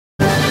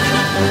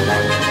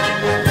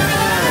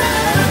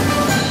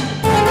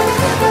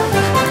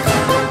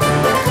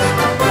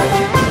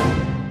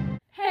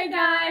Hey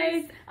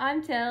guys,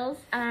 I'm Tills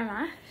And I'm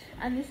Ash.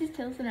 and this is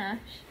Tills and Ash.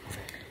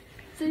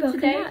 So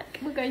Welcome today back.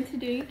 we're going to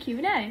do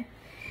Q&A.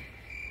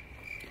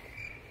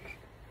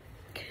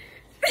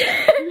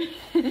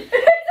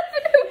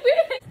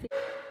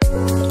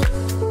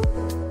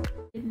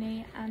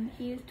 Sydney, and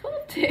he is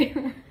 12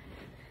 too.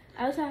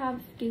 I also have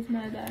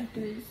Gizmo though,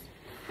 who is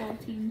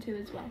 14 too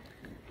as well.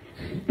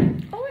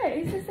 Oh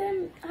wait, is the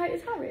same height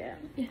as Harriet?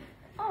 Yeah.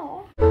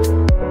 Oh.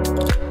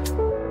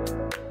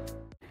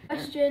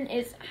 Question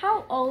is,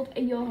 how old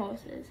are your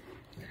horses?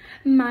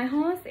 My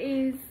horse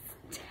is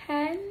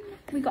 10.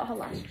 We got her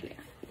last year.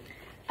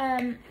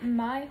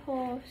 My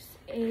horse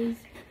is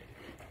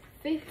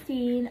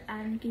 15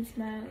 and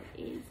Gizmo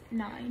is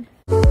 9.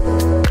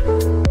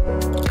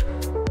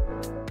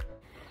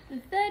 The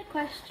third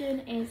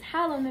question is,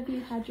 how long have you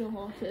had your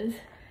horses?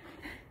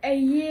 A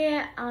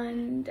year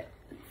and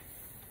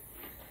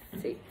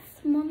 6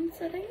 months,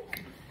 I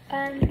think.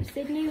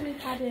 Sydney, we've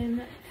had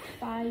him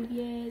 5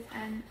 years,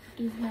 and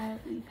Gizmo,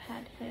 we've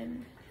had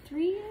him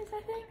 3 years,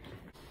 I think.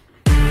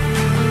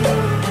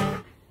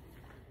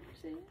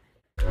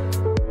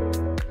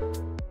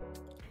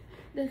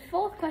 The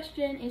fourth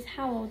question is,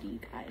 how old are you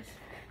guys?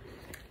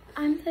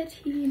 I'm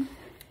 13.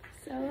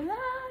 So am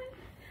I.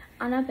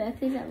 And our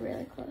birthdays are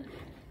really close.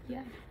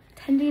 Yeah.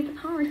 10 days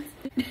apart.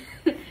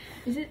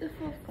 Is it the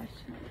fourth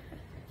question?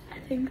 I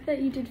think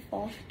that you did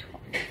 4th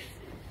twice.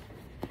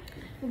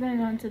 We're going to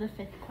go on to the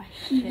fifth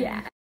question.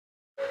 Yeah.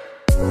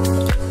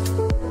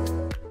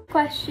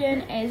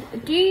 Question is,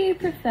 do you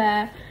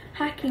prefer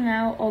hacking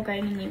out or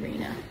going in the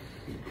arena?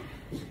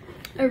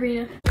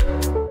 Arena.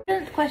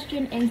 Seventh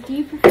question is, do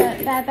you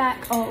prefer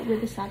bareback or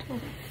with a saddle?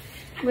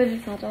 With a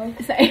saddle.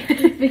 So,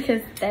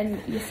 Because then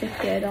you're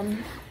secured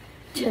on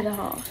to the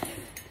horse.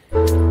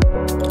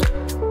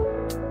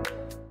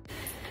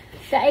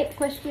 the eighth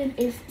question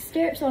is,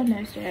 stirrups or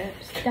no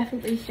stirrups?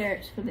 Definitely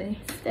stirrups for me.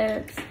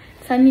 Stirrups.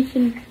 Then you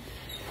can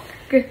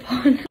grip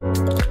on.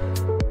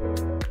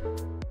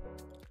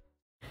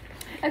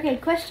 Okay,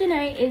 question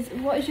 8 is,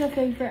 what is your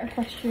favourite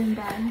equestrian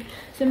brand?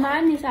 So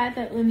mine is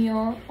either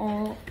Lemure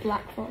or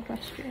Blackfoot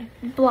Equestrian.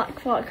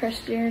 Blackfoot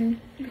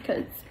Equestrian,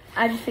 because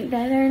I just think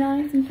they're very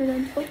nice and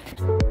presentable.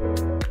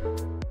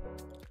 Question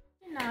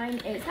 9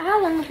 is,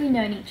 how long have we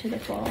known each other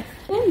for?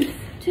 Ooh.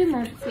 2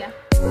 months, yeah.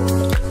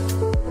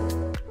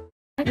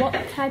 What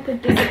type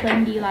of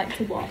discipline do you like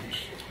to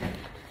watch?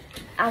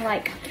 I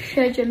like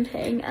show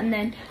jumping, and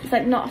then it's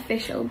like not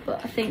official,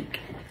 but I think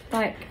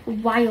like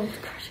wild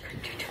cross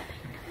country jumping.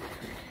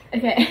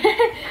 Okay,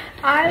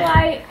 I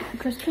like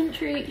cross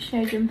country,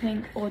 show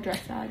jumping or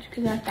dressage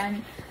because I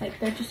find like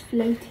they're just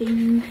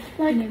floating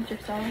like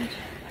dressage.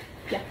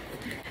 Yeah.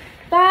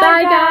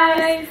 Bye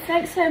guys!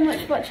 Thanks so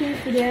much for watching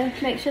this video.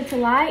 Make sure to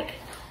like,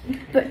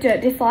 But don't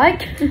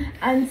dislike.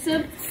 and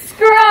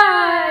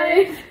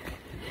subscribe.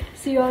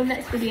 See you on the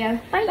next video.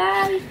 Bye.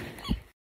 Bye.